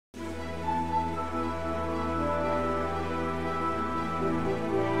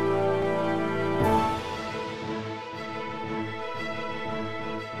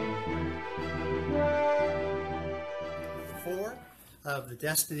of the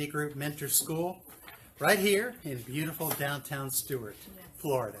Destiny Group Mentor School right here in beautiful downtown Stuart,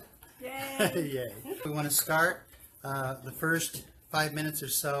 Florida. Yay! Yay. We want to start the first 5 minutes or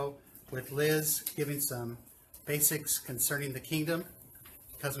so with Liz giving some basics concerning the kingdom,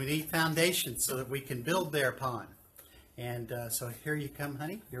 because we need foundations so that we can build thereupon. And so here you come,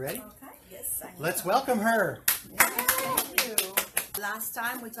 honey. You ready? Okay. Yes, I am. Let's welcome her. Thank you. Last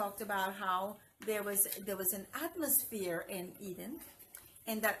time we talked about how there was an atmosphere in Eden,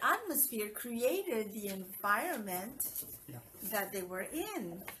 and that atmosphere created the environment that they were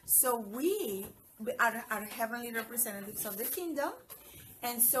in. So we are heavenly representatives of the kingdom.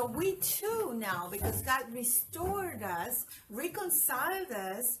 And so we too now, because God restored us, reconciled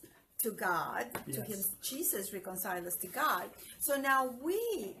us to God, to Him, Jesus reconciled us to God. So now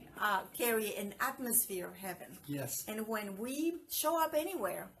we carry an atmosphere of heaven. Yes. And when we show up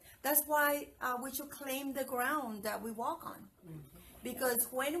anywhere, that's why we should claim the ground that we walk on. Because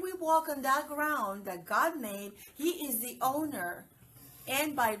when we walk on that ground that God made, He is the owner.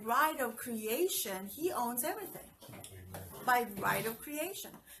 And by right of creation, He owns everything. By right of creation.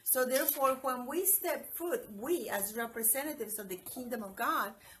 So therefore, when we step foot, we as representatives of the kingdom of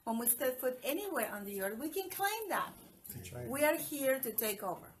God, when we step foot anywhere on the earth, we can claim that. That's right. We are here to take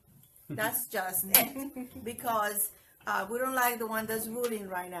over. That's just it. Because we don't like the one that's ruling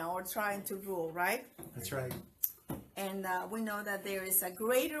right now or trying to rule, right? That's right. And we know that there is a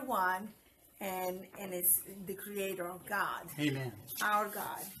greater one, and it's the creator of God. Amen. Our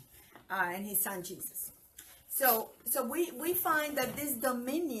God, and His Son Jesus. So we find that this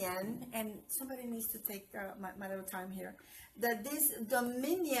dominion, and somebody needs to take my little time here, that this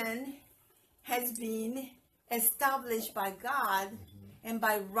dominion has been established by God, and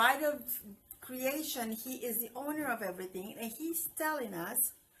by right of creation, He is the owner of everything, and He's telling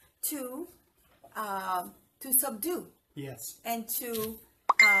us to subdue. Yes. And to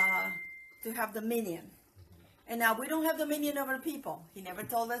have dominion. And now we don't have dominion over people. He never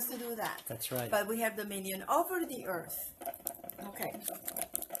told us to do that. That's right. But we have dominion over the earth. Okay.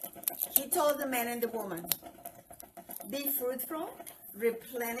 He told the man and the woman, be fruitful,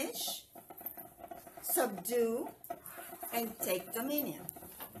 replenish, subdue, and take dominion.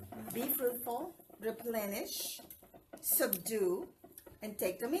 Be fruitful, replenish, subdue, and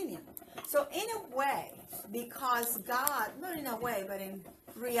take dominion. So in a way, because God, not in a way, but in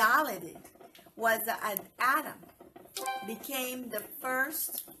reality, was that Adam became the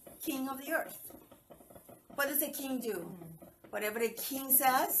first king of the earth. What does a king do? Whatever the king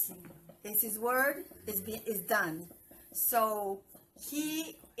says, is his word, is done. So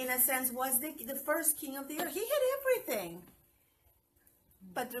he, in a sense, was the first king of the earth. He had everything.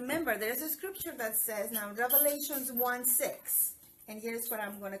 But remember, there's a scripture that says, now Revelations 1:6, and here's what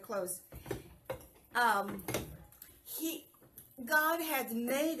I'm going to close. God had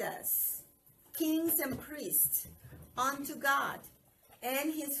made us kings and priests unto God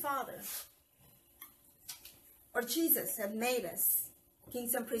and His Father. Or Jesus had made us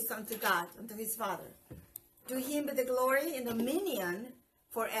kings and priests unto God, unto His Father. To Him be the glory and dominion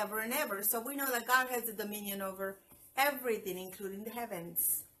forever and ever. So we know that God has the dominion over everything, including the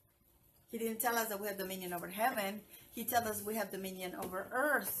heavens. He didn't tell us that we have dominion over heaven. He tells us we have dominion over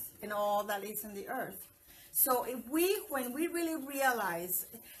earth and all that is in the earth. So when we really realize,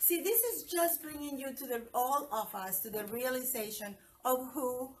 see, this is just bringing you to all of us to the realization of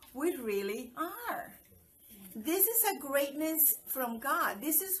who we really are. This is a greatness from God.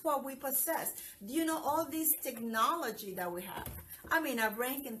 This is what we possess. Do you know all this technology that we have? I mean, our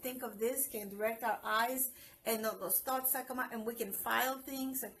brain can think of this, can direct our eyes, and those thoughts that come out, and we can file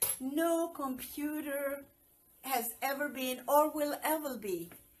things. No computer has ever been or will ever be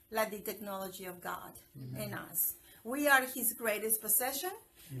like the technology of God in us. We are His greatest possession,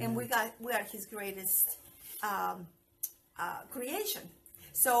 and we are His greatest creation.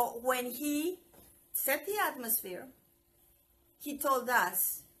 So when He set the atmosphere, He told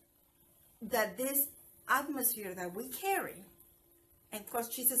us that this atmosphere that we carry, and of course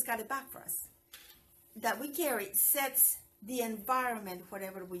Jesus got it back for us, that we carry sets the environment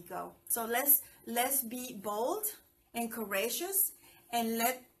wherever we go. So let's be bold and courageous, and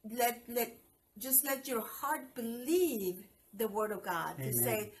let your heart believe the word of God. Amen. To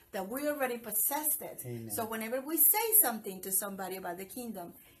say that we already possessed it. Amen. So whenever we say something to somebody about the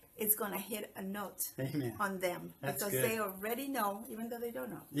kingdom, it's going to hit a note on them. That's because good. They already know, even though they don't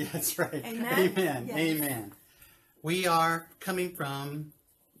know. Yeah, that's right. Amen. Amen. Yes. Amen. We are coming from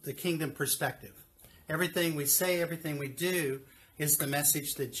the kingdom perspective. Everything we say, everything we do is the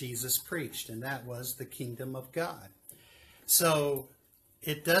message that Jesus preached, and that was the kingdom of God. So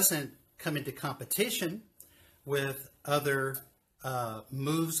it doesn't come into competition with other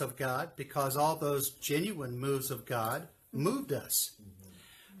moves of God, because all those genuine moves of God moved us.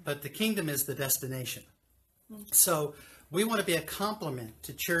 But the kingdom is the destination. So we want to be a complement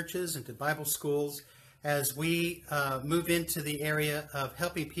to churches and to Bible schools as we move into the area of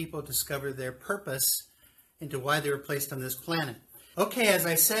helping people discover their purpose into why they were placed on this planet. Okay, as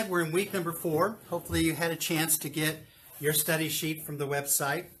I said, we're in week number 4. Hopefully you had a chance to get your study sheet from the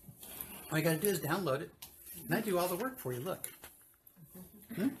website. All you got to do is download it, and I do all the work for you. Look.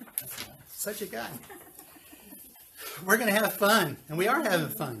 Such a guy. We're going to have fun, and we are having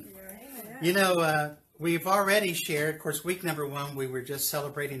fun. You know, we've already shared, of course, week number 1, we were just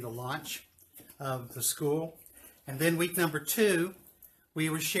celebrating the launch of the school. And then week number 2, we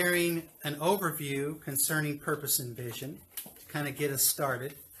were sharing an overview concerning purpose and vision to kind of get us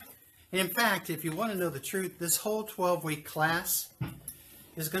started. And in fact, if you want to know the truth, this whole 12-week class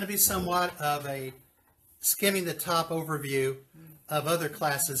is going to be somewhat of a skimming the top overview of other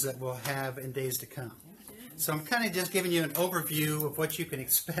classes that we'll have in days to come. So I'm kind of just giving you an overview of what you can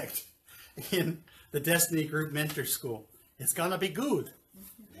expect in the Destiny Group Mentor School. It's going to be good.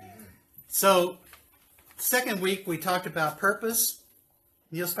 So, second week we talked about purpose.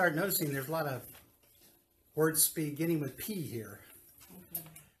 You'll start noticing there's a lot of words beginning with P here.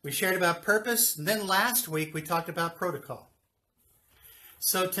 We shared about purpose, and then last week we talked about protocol.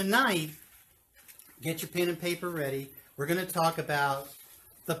 So tonight, get your pen and paper ready. We're going to talk about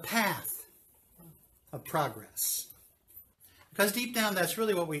the path of progress. Because deep down, that's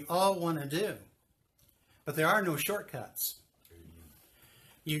really what we all want to do. But there are no shortcuts.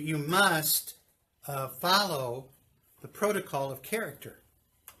 You must follow the protocol of character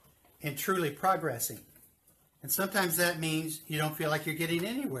in truly progressing. And sometimes that means you don't feel like you're getting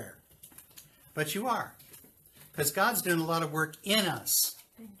anywhere. But you are. Because God's doing a lot of work in us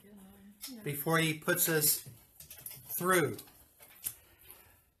before He puts us through.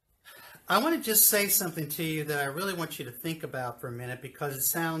 I want to just say something to you that I really want you to think about for a minute, because it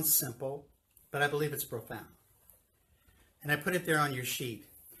sounds simple, but I believe it's profound. And I put it there on your sheet.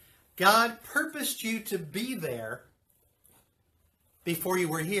 God purposed you to be there before you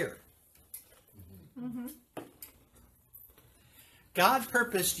were here. Mm-hmm. God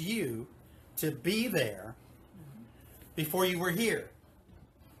purposed you to be there before you were here.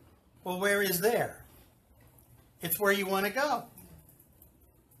 Well, where is there? It's where you want to go.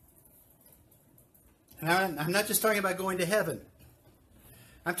 And I'm not just talking about going to heaven.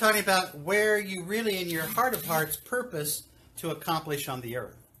 I'm talking about where you really, in your heart of hearts, purpose to accomplish on the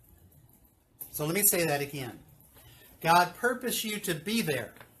earth. So let me say that again. God purposed you to be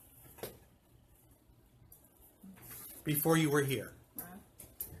there before you were here.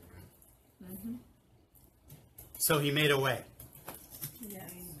 Mm-hmm. So He made a way. Yeah.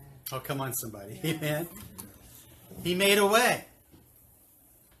 Oh, come on, somebody. Yeah. Amen. He made a way.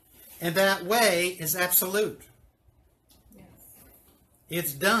 And that way is absolute. Yes.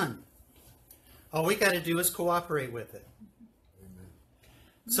 It's done. All we got to do is cooperate with it. Amen.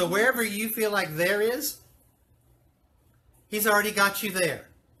 So wherever you feel like there is, He's already got you there.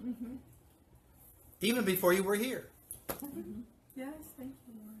 Mm-hmm. Even before you were here. Mm-hmm. Yes, thank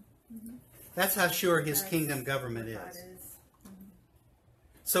you, Lord. Mm-hmm. That's how sure His kingdom government is. Mm-hmm.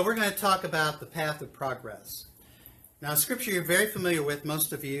 So we're going to talk about the path of progress. Now, scripture you're very familiar with,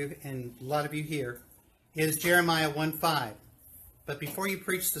 most of you, and a lot of you here, is Jeremiah 1:5. But before you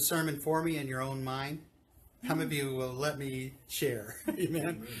preach the sermon for me in your own mind, how many of you will let me share?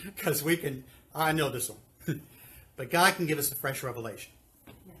 Amen? Because I know this one. But God can give us a fresh revelation.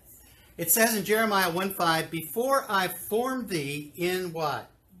 Yes. It says in Jeremiah 1:5, before I formed thee in what?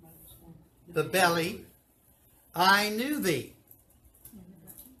 The belly, I knew thee.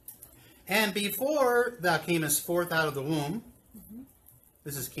 And before thou camest forth out of the womb,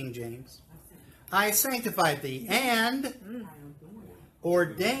 this is King James, I sanctified thee and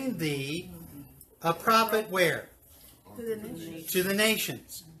ordained thee a prophet where? To the nations. To the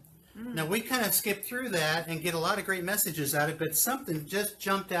nations. Now we kind of skip through that and get a lot of great messages out of it, but something just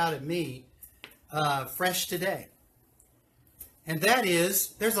jumped out at me fresh today. And that is,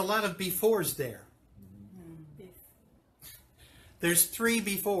 there's a lot of befores there. There's 3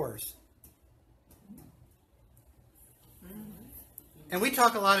 befores. And we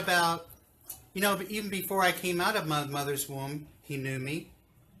talk a lot about, even before I came out of my mother's womb, He knew me.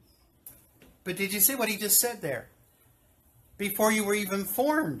 But did you see what He just said there? Before you were even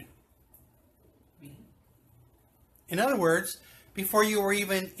formed. In other words, before you were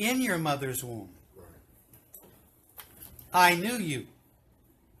even in your mother's womb. I knew you.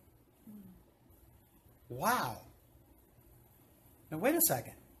 Wow. Now wait a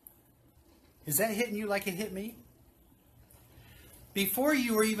second. Is that hitting you like it hit me? before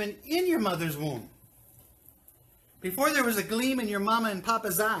you were even in your mother's womb. Before there was a gleam in your mama and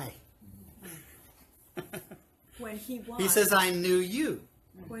papa's eye. When he was. He says, I knew you.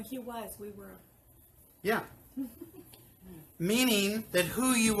 When he was, we were. Yeah. Meaning that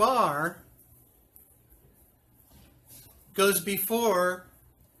who you are goes before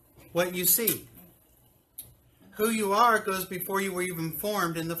what you see. Who you are goes before you were even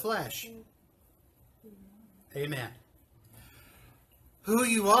formed in the flesh. Amen. Who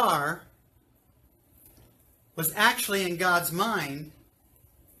you are was actually in God's mind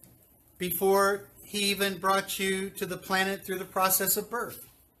before he even brought you to the planet through the process of birth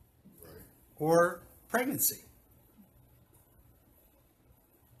or pregnancy.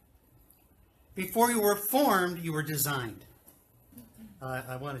 Before you were formed, you were designed.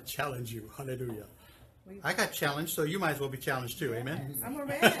 I want to challenge you. Hallelujah. I got challenged, so you might as well be challenged too. Amen. I'm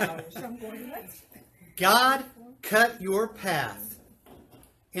already challenged. I'm going next. God cut your path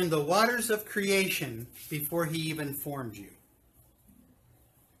in the waters of creation before he even formed you.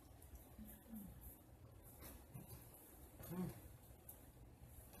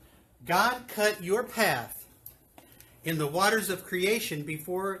 God cut your path in the waters of creation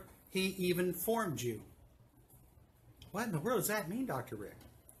before he even formed you. What in the world does that mean, Dr. Rick?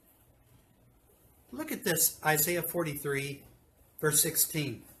 Look at this, Isaiah 43, verse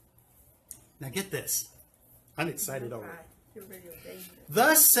 16. Now get this. I'm excited over it.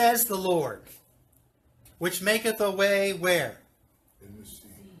 Thus says the Lord, which maketh a way where? In the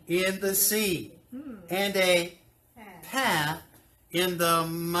sea. In the sea. And a path in the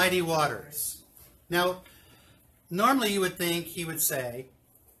mighty waters. Now, normally you would think he would say,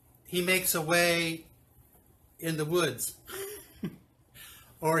 he makes a way in the woods.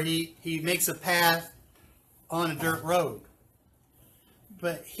 Or he makes a path on a dirt road.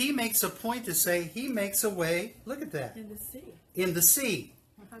 But he makes a point to say he makes a way, look at that. In the sea. In the sea.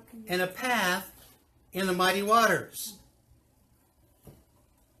 How can you... And a path in the mighty waters.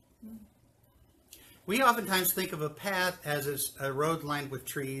 We oftentimes think of a path as a road lined with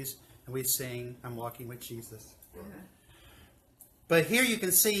trees, and we sing, I'm walking with Jesus. But here you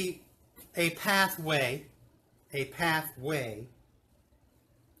can see a pathway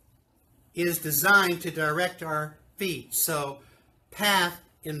is designed to direct our feet. So path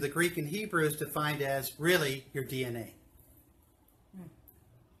in the Greek and Hebrew is defined as really your DNA.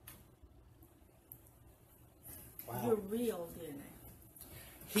 Wow. Your real DNA.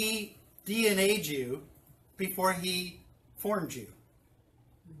 He DNA'd you before he formed you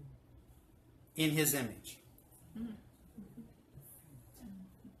in his image.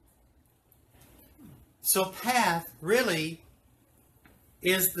 So path really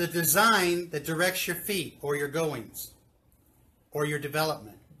is the design that directs your feet or your goings or your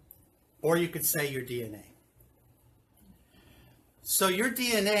development, or you could say your DNA. So your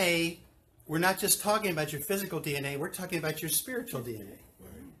DNA, we're not just talking about your physical DNA, we're talking about your spiritual DNA.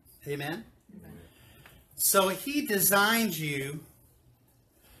 Amen? So he designed you.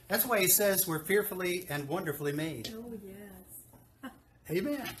 That's why he says we're fearfully and wonderfully made. Oh, yes.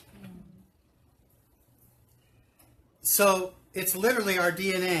 Amen. So it's literally our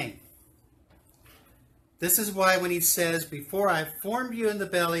DNA. This is why when he says, before I formed you in the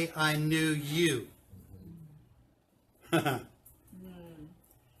belly, I knew you. And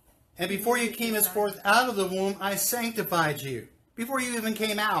before you came as forth out of the womb, I sanctified you. Before you even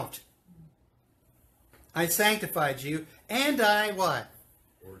came out, I sanctified you. And I, what?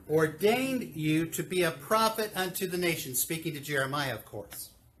 Ordained you to be a prophet unto the nations. Speaking to Jeremiah, of course.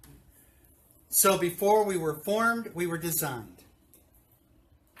 So before we were formed, we were designed.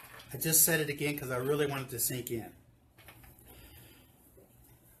 I just said it again because I really wanted to sink in.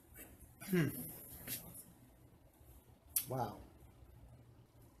 Wow.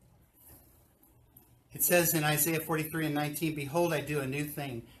 It says in Isaiah 43 and 19, behold, I do a new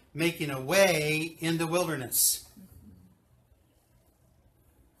thing, making a way in the wilderness.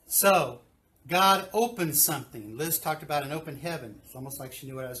 So, God opened something. Liz talked about an open heaven. It's almost like she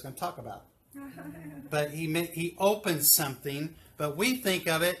knew what I was going to talk about. But he opened something, but we think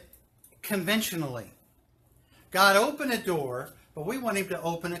of it conventionally. God opened a door, but we want him to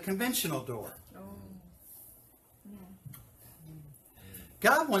open a conventional door.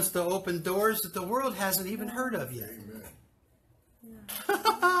 God wants to open doors that the world hasn't even heard of yet.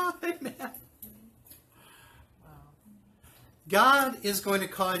 Amen. God is going to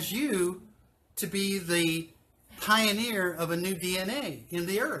cause you to be the pioneer of a new DNA in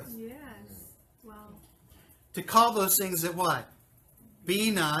the earth. Yes. Wow. To call those things that what? Be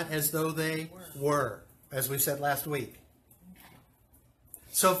not as though they were, as we said last week.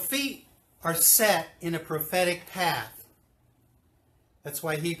 So feet are set in a prophetic path. That's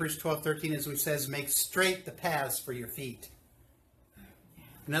why Hebrews 12:13, as we says, make straight the paths for your feet.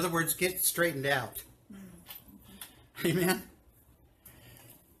 In other words, get straightened out. Amen.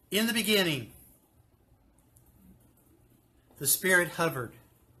 In the beginning, the Spirit hovered.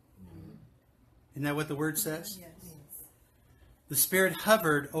 Isn't that what the word says? Yes. The Spirit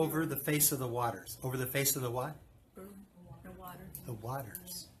hovered over the face of the waters. Over the face of the what? The water. The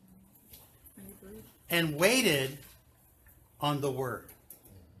waters. And waited on the Word.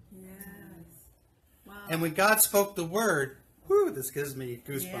 Yes. Wow. And when God spoke the Word, whoo, this gives me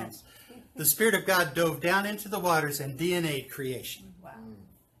goosebumps. Yes. The Spirit of God dove down into the waters and DNA'd creation. Wow.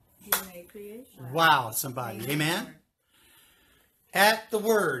 DNA creation. Wow, somebody. Amen? At the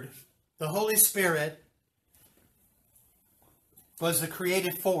Word, the Holy Spirit was the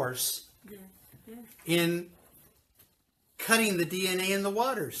creative force Yes. Yes. in cutting the DNA in the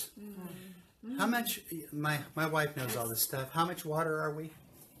waters. How much, my wife knows all this stuff. How much water are we?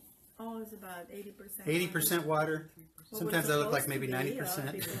 Oh, it's about 80%. 80% water. Well, Sometimes we're I look like supposed maybe to be,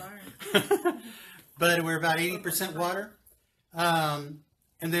 90%. people aren't. But we're about 80% water.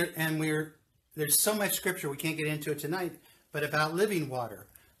 There's so much scripture, we can't get into it tonight, but about living water.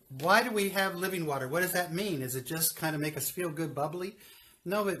 Why do we have living water? What does that mean? Is it just kind of make us feel good, bubbly?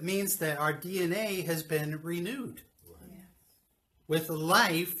 No, it means that our DNA has been renewed with the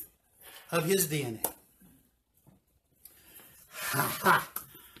life of His DNA. Ha ha!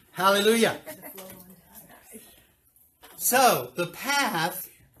 Hallelujah! So, the path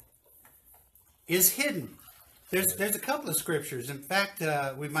is hidden. There's a couple of scriptures. In fact,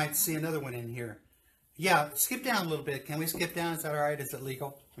 we might see another one in here. Yeah, skip down a little bit. Can we skip down? Is that all right? Is it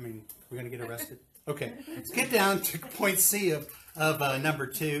legal? I mean, we're going to get arrested? Okay. Skip down to point C of number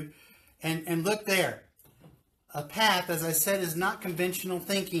 2. And look there. A path, as I said, is not conventional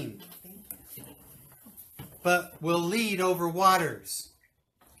thinking, but will lead over waters.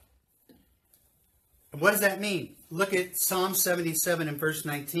 What does that mean? Look at Psalm 77 and verse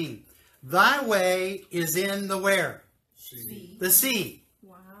 19. Thy way is in the where? Sea. The sea.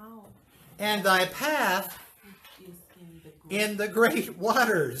 Wow. And thy path in the great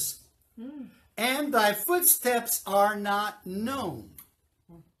waters. And thy footsteps are not known.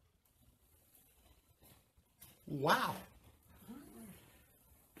 Wow.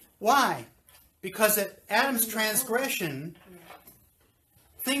 Why? Because at Adam's transgression,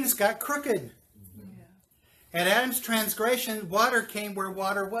 things got crooked. At Adam's transgression, water came where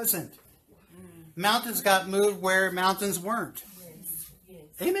water wasn't. Mountains got moved where mountains weren't.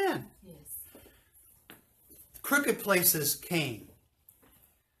 Amen. Crooked places came.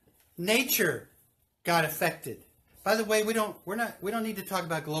 Nature got affected. By the way, we don't need to talk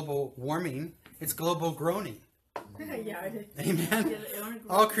about global warming. It's global groaning. Yeah, Amen.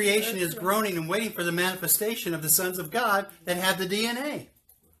 All creation is groaning and waiting for the manifestation of the sons of God that have the DNA.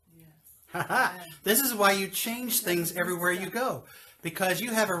 This is why you change things everywhere you go. Because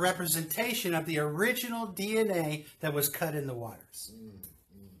you have a representation of the original DNA that was cut in the waters.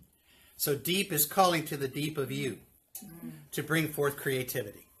 So deep is calling to the deep of you to bring forth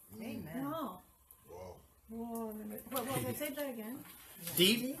creativity. Amen. Wow. Whoa. Well, say that again.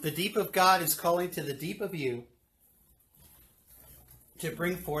 Deep, the deep of God is calling to the deep of you to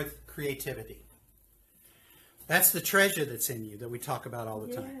bring forth creativity. That's the treasure that's in you that we talk about all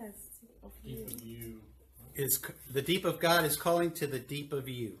the time. Yes. Of you. Is the deep of God is calling to the deep of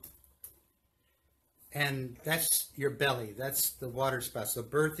you. And that's your belly. That's the water spouts, the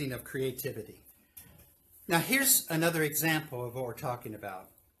birthing of creativity. Now here's another example of what we're talking about.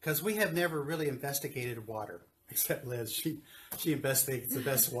 Because we have never really investigated water. Except Liz, she investigates the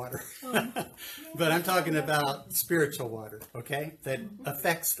best water. But I'm talking about spiritual water, okay? That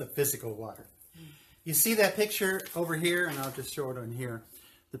affects the physical water. You see that picture over here? And I'll just show it on here.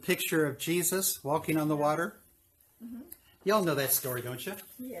 The picture of Jesus walking on the water. Y'all know that story, don't you?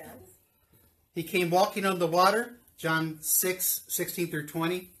 Yes. He came walking on the water, John 6:16 through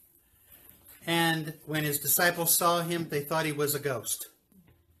 20. And when his disciples saw him, they thought he was a ghost.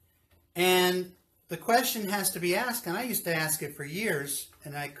 And the question has to be asked, and I used to ask it for years,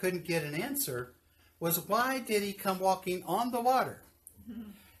 and I couldn't get an answer, was why did he come walking on the water?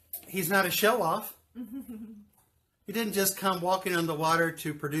 He's not a show-off. He didn't just come walking on the water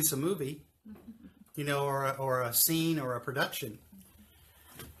to produce a movie, you know, or a scene or a production.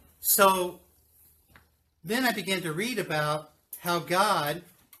 So then I began to read about how God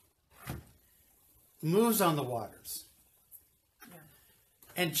moves on the waters.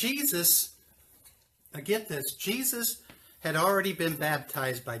 And Jesus, I get this, Jesus had already been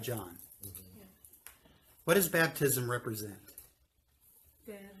baptized by John. What does baptism represent?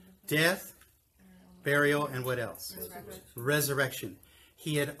 Death, burial, and what else? Resurrection.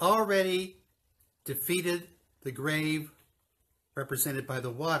 He had already defeated the grave represented by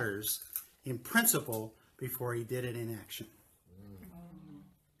the waters in principle before he did it in action.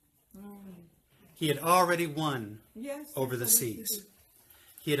 He had already won over the seas.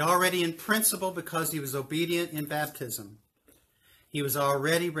 He had already in principle, because he was obedient in baptism, he was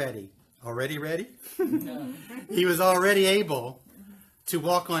already ready. Already ready? He was already able to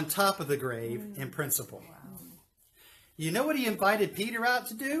walk on top of the grave in principle. You know what he invited Peter out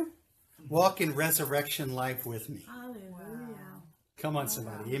to do? Walk in resurrection life with me. Come on,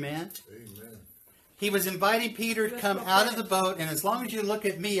 somebody. Amen? Amen. He was inviting Peter to come out of the boat, and as long as you look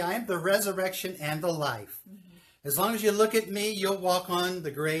at me, I am the resurrection and the life. As long as you look at me, you'll walk on the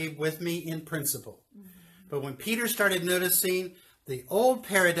grave with me in principle. But when Peter started noticing the old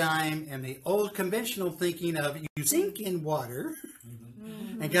paradigm and the old conventional thinking of you sink in water,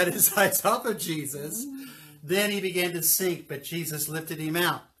 and got his eyes off of Jesus, then he began to sink, but Jesus lifted him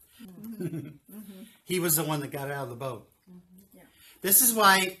out. He was the one that got out of the boat. This is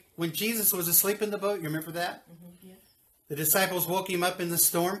why when Jesus was asleep in the boat, you remember that? The disciples woke him up in the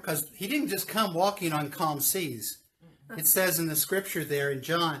storm, because he didn't just come walking on calm seas. It says in the scripture there in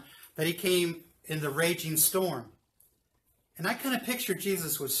John that he came in the raging storm. And I kind of picture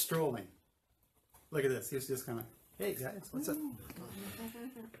Jesus was strolling. Look at this. He was just kind of, hey guys, what's up?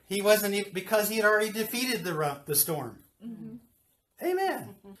 He wasn't, because he had already defeated the storm.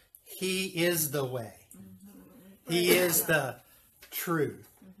 Amen. He is the way. He is the truth.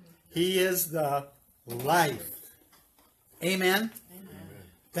 He is the life. Amen.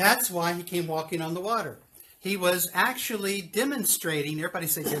 That's why he came walking on the water. He was actually demonstrating, everybody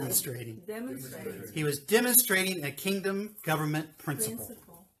say demonstrating. He was demonstrating a kingdom government principle.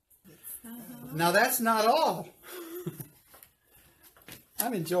 Now that's not all.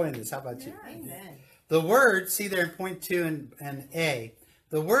 I'm enjoying this. How about you? Amen. The word, see there in point 2 and A,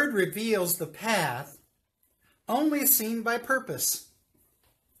 the word reveals the path only seen by purpose.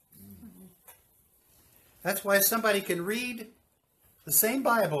 That's why somebody can read the same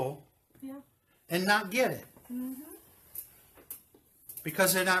Bible and not get it.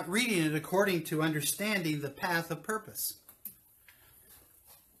 Because they're not reading it according to understanding the path of purpose.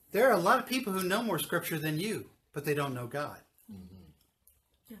 There are a lot of people who know more scripture than you, but they don't know God.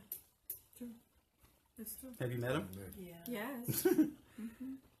 Yeah, true. That's true. Have you met them? Yes.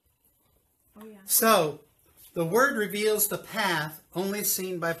 Oh yeah. So, the word reveals the path only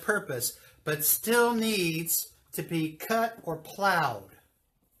seen by purpose, but still needs to be cut or plowed.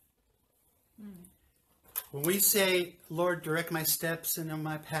 When we say, Lord, direct my steps and on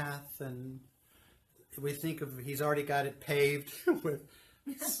my path, and we think of he's already got it paved with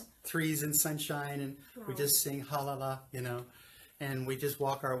trees and sunshine, and we just sing halala, and we just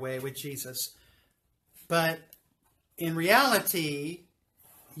walk our way with Jesus. But in reality,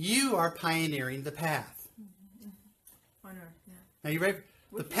 you are pioneering the path. On earth, yeah. Now you ready?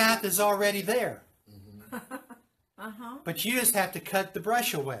 The path is already there. But you just have to cut the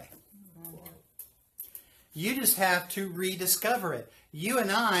brush away. You just have to rediscover it. You and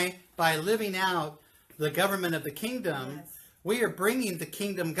I, by living out the government of the kingdom, we are bringing the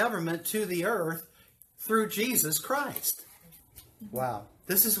kingdom government to the earth through Jesus Christ. Wow.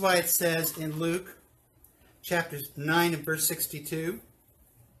 This is why it says in Luke chapter 9 and verse 62,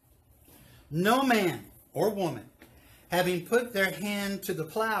 no man or woman, having put their hand to the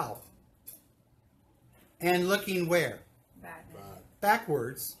plow and looking where?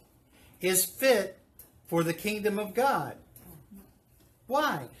 Backwards, is fit for the kingdom of God.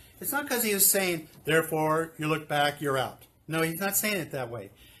 Why? It's not because he was saying, therefore, you look back, you're out. No, he's not saying it that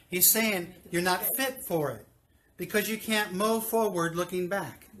way. He's saying you're not fit for it because you can't move forward looking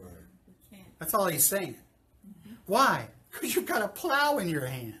back. That's all he's saying. Why? Because you've got a plow in your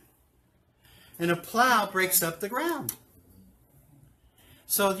hand. And a plow breaks up the ground.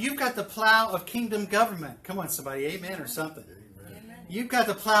 So you've got the plow of kingdom government. Come on, somebody, amen or something. You've got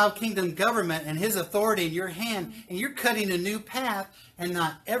the plow of kingdom government and his authority in your hand, and you're cutting a new path, and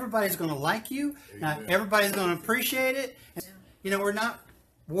not everybody's going to like you. Not everybody's going to appreciate it. And, we're not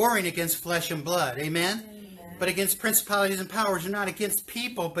warring against flesh and blood, amen? But against principalities and powers. You're not against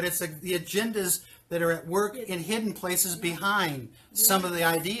people, but it's the agendas that are at work in hidden places behind some of the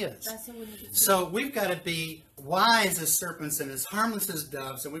ideas. So we've got to be wise as serpents and as harmless as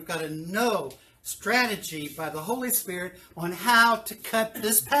doves, and we've got to know strategy by the Holy Spirit on how to cut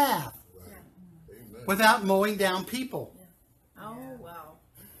this path without mowing down people. Oh, wow.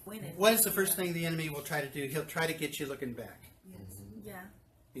 What is the first thing the enemy will try to do? He'll try to get you looking back. Yeah.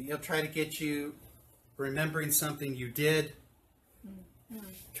 He'll try to get you remembering something you did.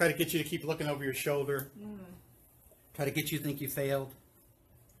 Try to get you to keep looking over your shoulder. Try to get you to think you failed.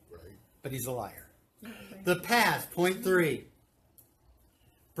 but he's a liar. The path, point 3,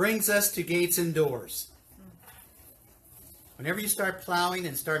 brings us to gates and doors. Whenever you start plowing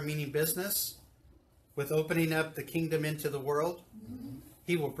and start meaning business with opening up the kingdom into the world,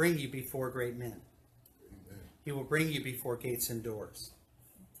 he will bring you before great men. He will bring you before gates and doors.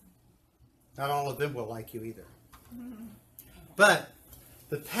 Not all of them will like you either. But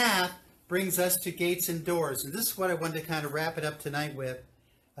the path brings us to gates and doors. And this is what I wanted to kind of wrap it up tonight with,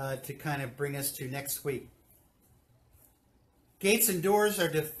 to kind of bring us to next week. Gates and doors are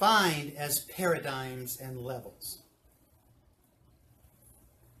defined as paradigms and levels.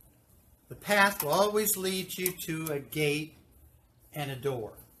 The path will always lead you to a gate and a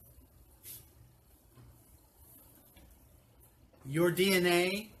door. Your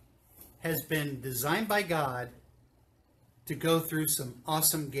DNA has been designed by God to go through some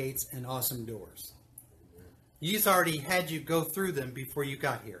awesome gates and awesome doors. He's already had you go through them before you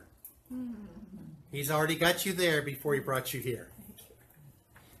got here. He's already got you there before he brought you here.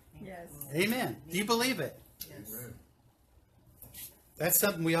 Yes. Amen. Do you believe it? Yes. That's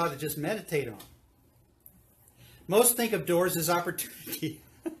something we ought to just meditate on. Most think of doors as opportunity.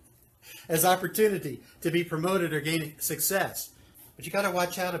 As opportunity to be promoted or gain success. But you got to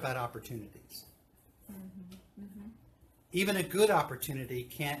watch out about opportunities. Even a good opportunity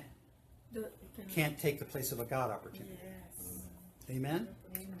can't take the place of a God opportunity. Yes. Amen?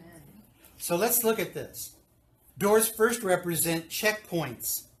 Amen. So let's look at this. Doors first represent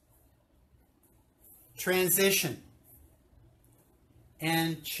checkpoints, transition,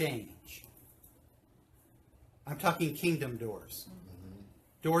 and change. I'm talking kingdom doors.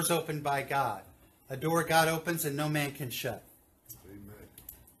 Doors opened by God. A door God opens and no man can shut. Amen.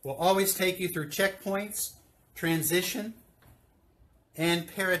 Will always take you through checkpoints, transition, and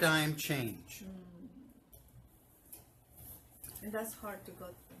paradigm change. And that's hard to go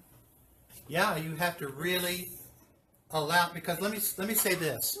through. Yeah, you have to really allow, because let me say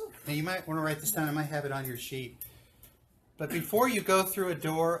this, and you might want to write this down. I might have it on your sheet. But before you go through a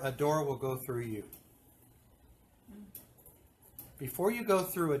door will go through you. Before you go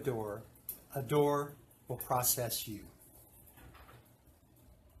through a door will process you.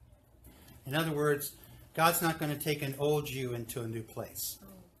 In other words, God's not going to take an old you into a new place.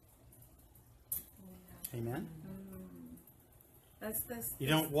 Amen? That's You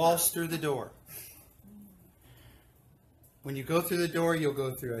don't waltz through the door. When you go through the door, you'll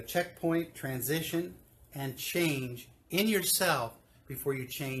go through a checkpoint, transition, and change in yourself before you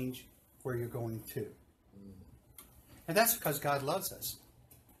change where you're going to. And that's because God loves us.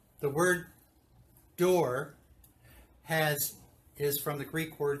 The word door is from the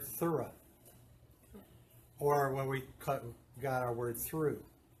Greek word thura, or when we got our word through.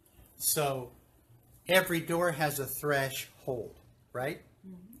 So every door has a threshold, right?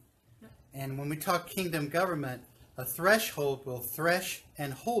 And when we talk kingdom government, a threshold will thresh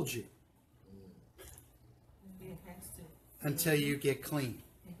and hold you until you get clean.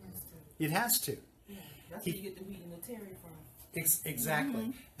 It has to. That's where you get the wheat and the terry from.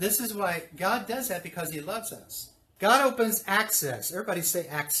 Exactly. This is why God does that, because he loves us. God opens access. Everybody say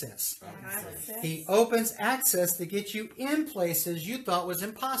access. He opens access to get you in places you thought was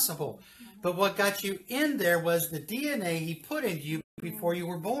impossible. But what got you in there was the DNA he put in you before you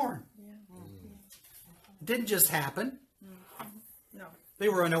were born. It didn't just happen. No. They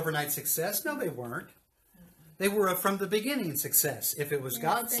were an overnight success. No, they weren't. They were a from the beginning success, if it was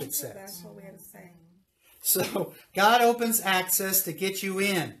God's success. That's what we have to say. So God opens access to get you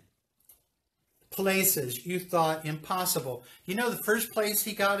in places you thought impossible. You know, the first place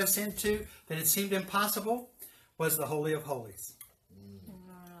he got us into that it seemed impossible was the Holy of Holies.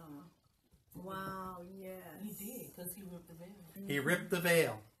 Wow, yes. He did, because he ripped the veil. He ripped the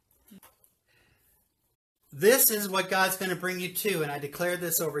veil. This is what God's going to bring you to, and I declare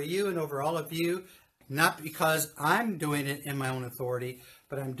this over you and over all of you, not because I'm doing it in my own authority,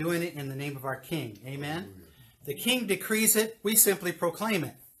 but I'm doing it in the name of our King. Amen? The King decrees it, we simply proclaim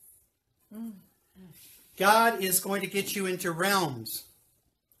it. God is going to get you into realms,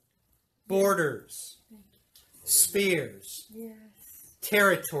 borders, spheres,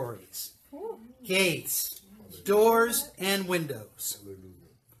 territories, gates, doors, and windows.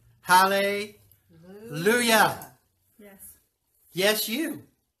 Hallelujah. Yes. Yes, you.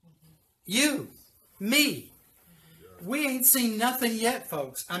 You. Me. We ain't seen nothing yet,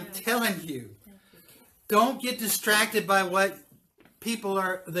 folks. I'm telling you. Don't get distracted by what people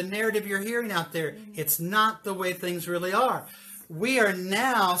are, the narrative you're hearing out there. It's not the way things really are. We are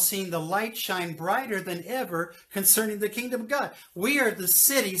now seeing the light shine brighter than ever concerning the kingdom of God. We are the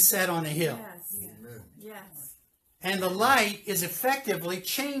city set on a hill. Yes. Yes. And the light is effectively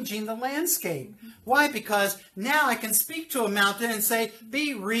changing the landscape. Why? Because now I can speak to a mountain and say,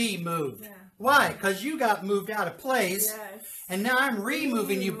 be removed. Yeah. Why? Because you got moved out of place. Yes. And now I'm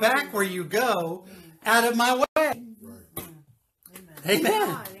removing you back where you go, out of my way.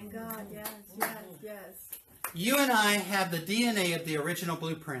 Amen. God, yes. You and I have the DNA of the original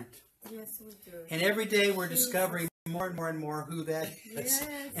blueprint. Yes, we do. And every day we're discovering more and more and more who that is.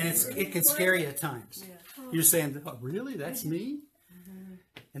 Yes. And it can scare you at times. You're saying, oh, really? That's me?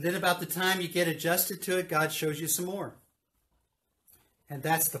 And then about the time you get adjusted to it, God shows you some more. And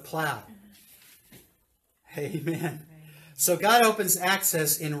that's the plow. Amen. So God opens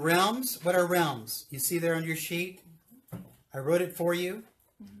access in realms. What are realms? You see there on your sheet? I wrote it for you.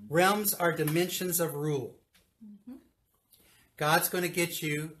 Realms are dimensions of rule. God's going to get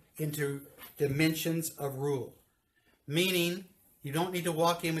you into dimensions of rule. Meaning, you don't need to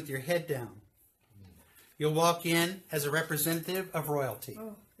walk in with your head down. You'll walk in as a representative of royalty.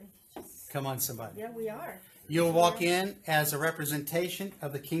 Oh, thank you, Jesus. Come on, somebody. Yeah, we are. You'll walk in as a representation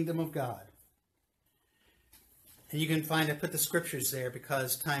of the kingdom of God. And you can find, I put the scriptures there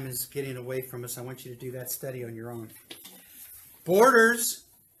because time is getting away from us. I want you to do that study on your own. Borders,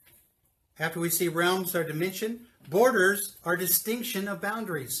 after we see realms are dimension, borders are distinction of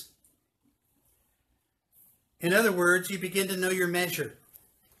boundaries. In other words, you begin to know your measure.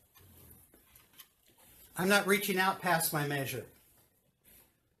 I'm not reaching out past my measure.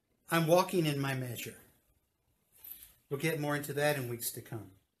 I'm walking in my measure. We'll get more into that in weeks to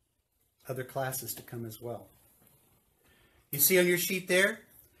come. Other classes to come as well. You see on your sheet there?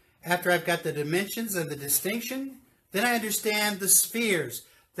 After I've got the dimensions and the distinction, then I understand the spheres.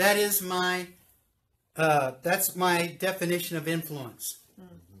 That is that's my definition of influence.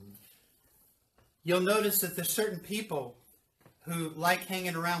 You'll notice that there's certain people who like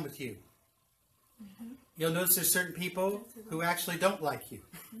hanging around with you. You'll notice there's certain people who actually don't like you.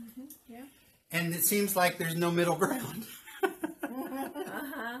 Yeah. And it seems like there's no middle ground.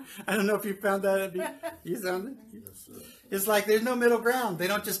 I don't know if you found that. You found it? Yes, sir. It's like there's no middle ground. They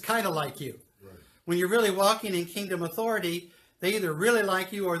don't just kind of like you. Right. When you're really walking in kingdom authority, they either really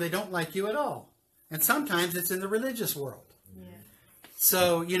like you or they don't like you at all. And sometimes it's in the religious world. Yeah.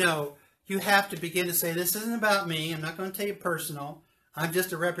 So, you have to begin to say, this isn't about me. I'm not going to take it personal. I'm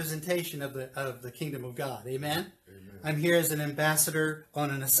just a representation of the kingdom of God. Amen? Amen. I'm here as an ambassador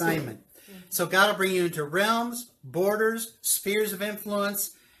on an assignment. So God will bring you into realms, borders, spheres of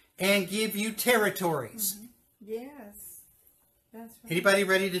influence, and give you territories. Yes. That's right. Anybody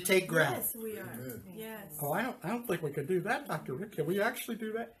ready to take ground? Yes, we are. Amen. Yes. Oh, I don't think we can do that, Dr. Rick. Can we actually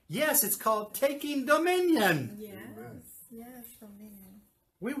do that? Yes, it's called taking dominion. Yes. Amen. Yes, dominion.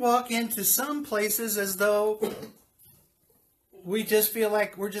 We walk into some places as though we just feel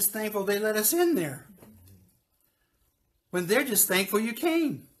like we're just thankful they let us in there. When they're just thankful you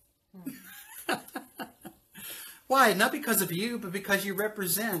came. Why? Not because of you, but because you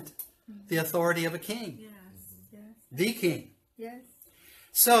represent the authority of a king. Yes. Yes. The king. Yes.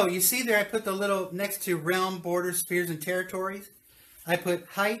 So, you see there I put the little next to realm, borders, spheres, and territories. I put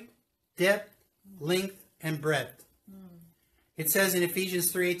height, depth, length, and breadth. It says in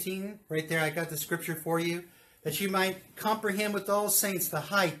Ephesians 3:18, right there, I got the scripture for you, that you might comprehend with all saints the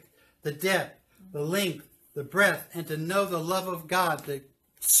height, the depth, the length, the breadth, and to know the love of God that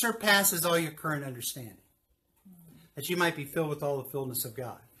surpasses all your current understanding. That you might be filled with all the fullness of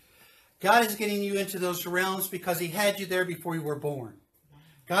God. God is getting you into those realms because he had you there before you were born.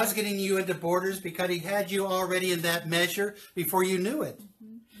 God's getting you into borders because he had you already in that measure before you knew it.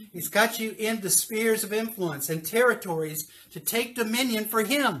 He's got you into spheres of influence and territories to take dominion for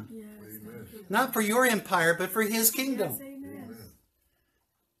him. Yes. Amen. Not for your empire, but for his kingdom. Yes, amen. Amen.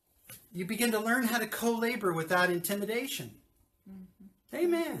 You begin to learn how to co-labor without intimidation.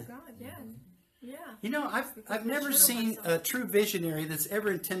 Amen. God, yeah. Yeah. I've never seen a true visionary that's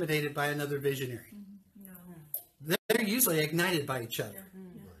ever intimidated by another visionary. No. They're usually ignited by each other.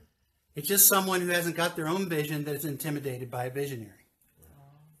 It's just someone who hasn't got their own vision that's intimidated by a visionary.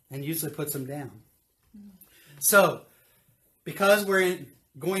 And usually puts them down. So, because we're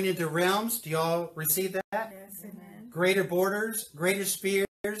going into realms, do y'all receive that? Yes, amen. Greater borders, greater spheres.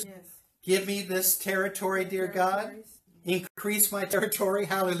 Yes. Give me this territory, dear God. Increase my territory.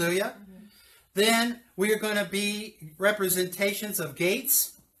 Hallelujah. Then we are going to be representations of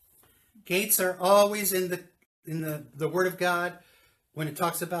gates. Gates are always in the Word of God. When it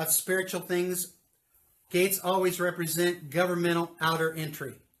talks about spiritual things, gates always represent governmental outer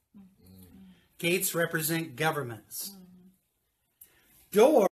entry. Gates represent governments.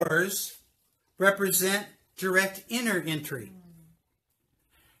 Doors represent direct inner entry.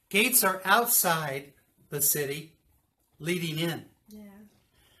 Gates are outside the city. leading in. Yeah.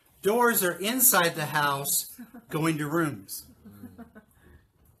 Doors are inside the house going to rooms.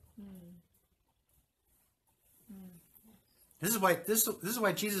 This is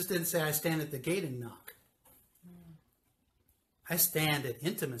why Jesus didn't say, I stand at the gate and knock. I stand at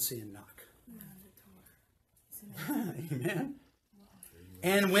intimacy and knock. Amen.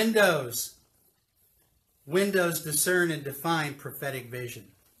 And windows. Windows discern and define prophetic vision.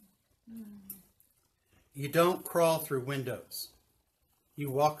 You don't crawl through windows.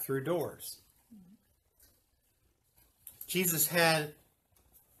 You walk through doors. Jesus had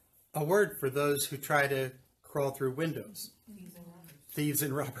a word for those who try to crawl through windows. Thieves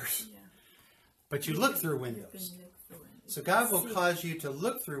and robbers. Yeah. But you look through windows. So God will cause you to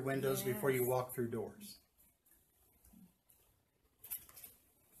look through windows before you walk through doors.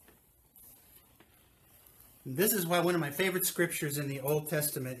 This is why one of my favorite scriptures in the Old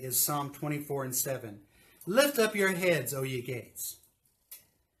Testament is Psalm 24:7. Lift up your heads, O ye gates,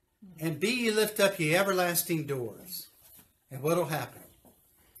 and be ye lift up ye everlasting doors. And what will happen?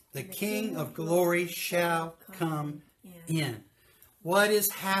 The King of glory shall come in. What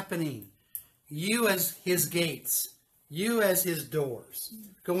is happening? You as his gates, you as his doors,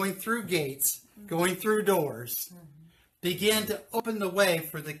 going through gates, going through doors, begin to open the way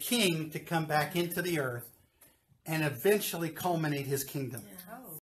for the King to come back into the earth and eventually culminate his kingdom.